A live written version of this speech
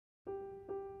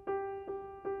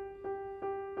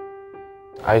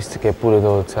I used to get bullied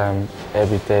all the time,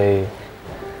 every day.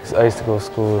 I used to go to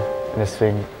school and just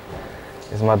think,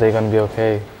 is my day going to be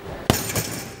okay?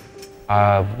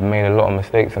 I've made a lot of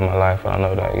mistakes in my life, and I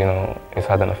know that, you know, it's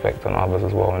had an effect on others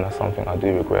as well, and that's something I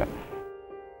do regret.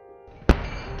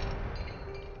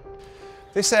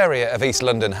 This area of East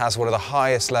London has one of the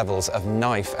highest levels of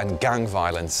knife and gang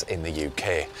violence in the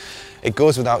UK. It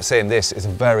goes without saying this is a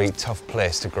very tough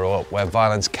place to grow up, where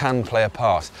violence can play a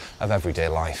part of everyday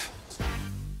life.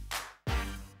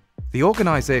 The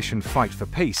organisation Fight for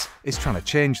Peace is trying to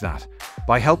change that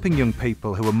by helping young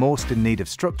people who are most in need of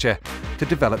structure to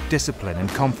develop discipline and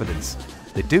confidence.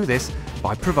 They do this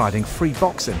by providing free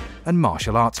boxing and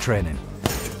martial arts training.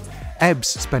 Ebbs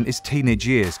spent his teenage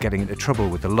years getting into trouble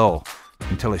with the law,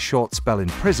 until a short spell in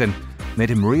prison made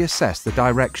him reassess the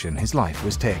direction his life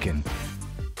was taking.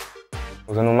 It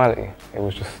was a normality. It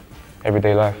was just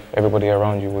everyday life. Everybody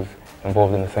around you was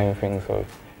involved in the same thing, so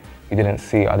you didn't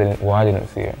see it. I didn't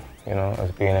see it, you know,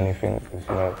 as being anything that was,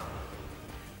 you know,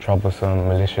 troublesome,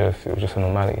 malicious. It was just a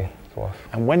normality to us.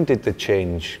 And when did the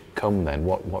change come then?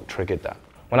 What triggered that?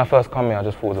 When I first came here, I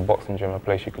just thought it was a boxing gym, a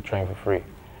place you could train for free.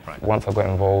 Right. Once I got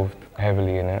involved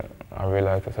heavily in it, I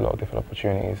realised there's a lot of different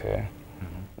opportunities here.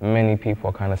 Many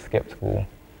people are kind of sceptical.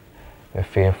 They're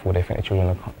fearful. They think the children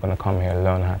are going to come here and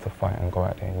learn how to fight and go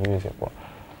out there and use it. But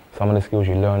some of the skills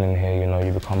you learn in here, you know,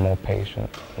 you become more patient,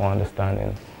 more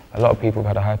understanding. A lot of people have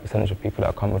had a high percentage of people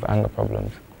that come with anger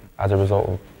problems. As a result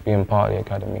of being part of the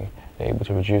academy, they're able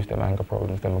to reduce their anger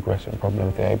problems, their aggression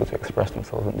problems. They're able to express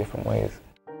themselves in different ways.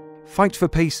 Fight for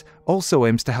Peace also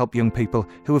aims to help young people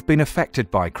who have been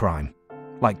affected by crime,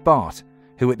 like Bart,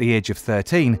 who at the age of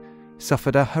 13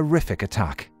 suffered a horrific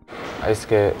attack. I used to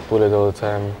get bullied all the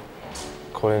time.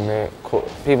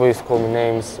 People used to call me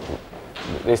names.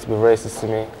 They used to be racist to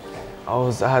me.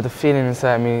 I had a feeling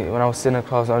inside me when I was sitting in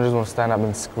class, I just want to stand up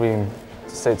and scream,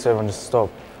 to say to everyone, just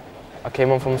stop. I came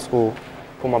home from school,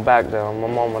 put my bag down, my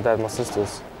mom, my dad, my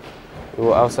sisters. We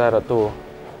were outside that door,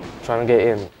 trying to get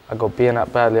in. I got beaten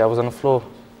up badly, I was on the floor.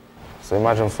 So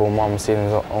imagine for a mom seeing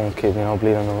his own kid, you know,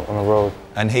 bleeding on the road.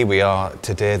 And here we are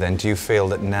today then. Do you feel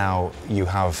that now you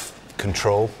have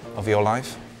control of your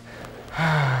life?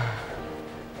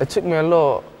 It took me a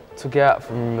lot to get out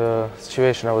from the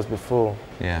situation I was before.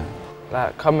 Yeah.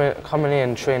 Like coming here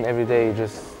and training every day,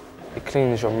 it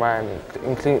cleans your mind,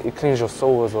 it cleans your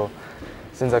soul as well.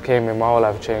 Since I came here, my whole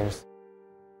life changed.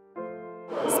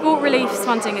 Sport relief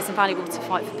funding is invaluable to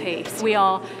Fight for Peace. We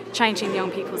are changing young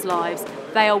people's lives.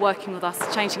 They are working with us,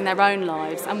 changing their own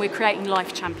lives, and we're creating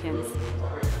life champions.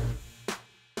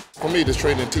 For me, this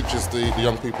training teaches the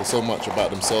young people so much about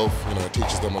themselves. You know, it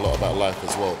teaches them a lot about life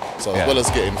as well. So as well as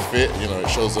getting fit, you know, it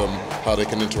shows them how they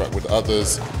can interact with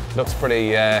others. Looks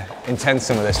pretty intense,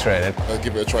 some of this training.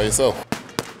 Give it a try yourself.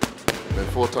 Then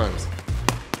 4 times.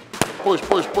 Push,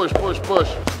 push, push, push, push.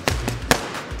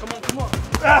 Come on, come on.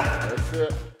 That's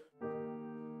it.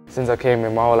 Since I came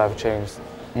here, my whole life changed.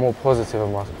 More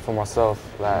positive for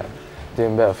myself, like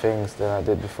doing better things than I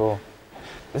did before.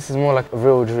 This is more like a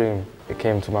real dream. It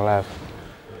came to my life.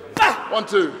 1,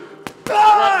 2.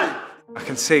 I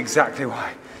can see exactly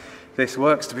why this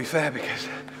works, to be fair, because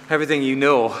everything you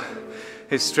know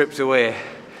is stripped away.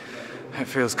 It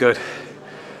feels good.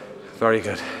 Very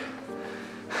good.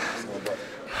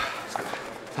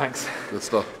 Thanks. Good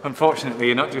stuff. Unfortunately,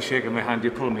 you're not just shaking my hand,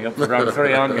 you're pulling me up for round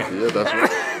 3, aren't you? Yeah, that's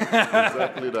right.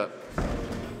 Exactly that.